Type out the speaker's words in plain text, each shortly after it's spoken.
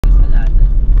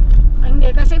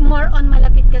more on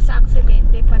malapit ka sa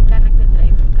aksidente pagka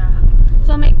nagde-drive ka.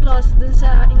 So may clause dun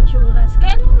sa insurance.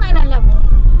 Kaya nung naalala mo,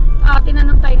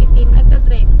 tinanong tayo ni Tim,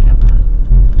 nagde-drive ka ba?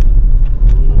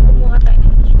 Kumuha tayo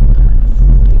ng insurance.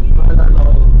 Maalala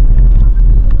ko yun.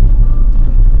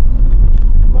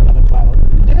 Malaki pa ako.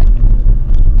 Hindi.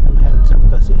 Ang handsome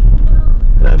kasi.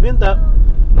 Grabe yun,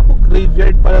 naku,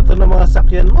 graveyard pala to ng mga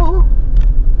sakyan mo.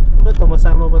 Ano ba to?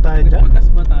 Masama ba tayo dyan? Nagpagas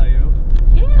ba tayo?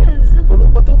 Yes! Puno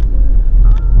pa to.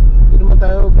 Hindi naman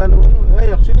tayo gano'n. Ay,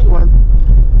 actually,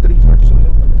 1-3-4 so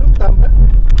tama.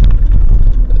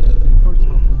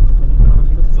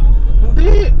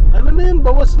 Hindi! Ano na yun?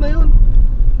 Bawas na yun.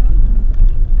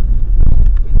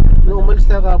 Nung umalis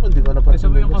na kapon, hindi ko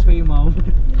napansin. Sabi yung cafe, ma'am.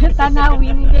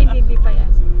 Tanawin, hindi pa yan.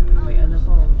 May ano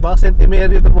po. Baka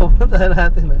Centimary ito pupunta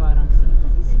natin. Parang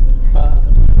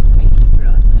May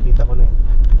kita ko na yun.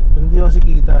 Pero hindi ko kasi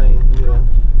kita eh. Hindi ba?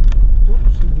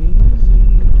 Oops, Daisy.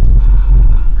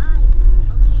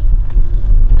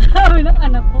 Sabi ng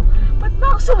anak ko, ba't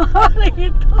ba ako sumama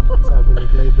rito? Sabi ni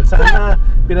Clyde, sana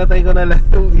pinatay ko na lang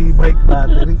yung e-bike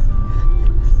battery.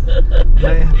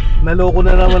 Naloko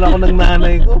na naman ako ng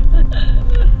nanay ko.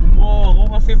 Oo, ako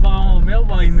kasi baka mamaya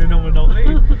bahin na naman ako eh.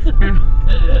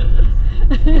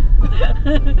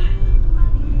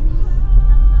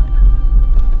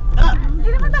 Hindi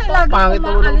naman tayo lagi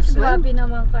umaalis, grabe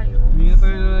naman kayo. Hindi na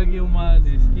tayo lagi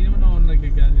umalis. Hindi naman ako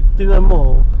nagagalit. Tingnan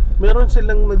mo, meron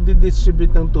silang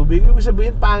nagdi-distribute ng tubig. Ibig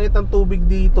sabihin, pangit ang tubig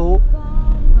dito.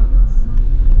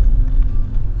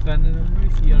 Sana naman may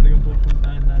CR yung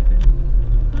pupuntahan natin.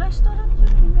 Restaurant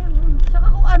yun, meron.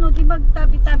 Saka kung ano, di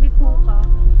magtabi-tabi po ka.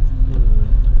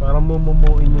 Parang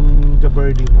mumumuin yung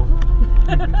Ja-Birdie mo.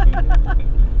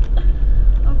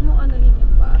 Huwag mo ano yun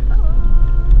yung bata.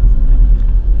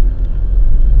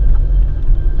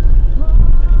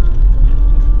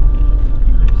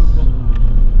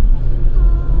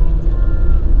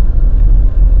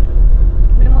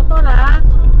 May motor ha?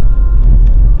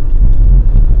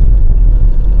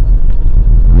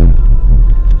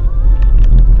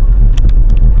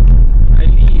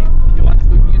 Rylie, you want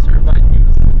good news or bad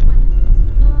news?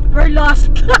 We're lost.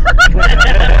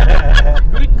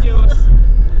 Good news,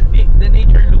 the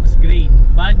nature looks great.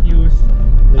 Bad news,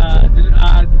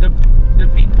 the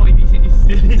pinpoint is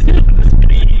still on the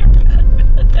screen.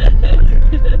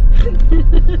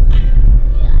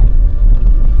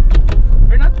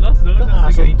 We're not lost though.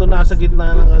 Ito nasa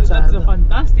gitna ng kalsada. That's the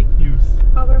fantastic news.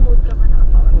 Power mode ka ba na?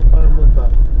 Power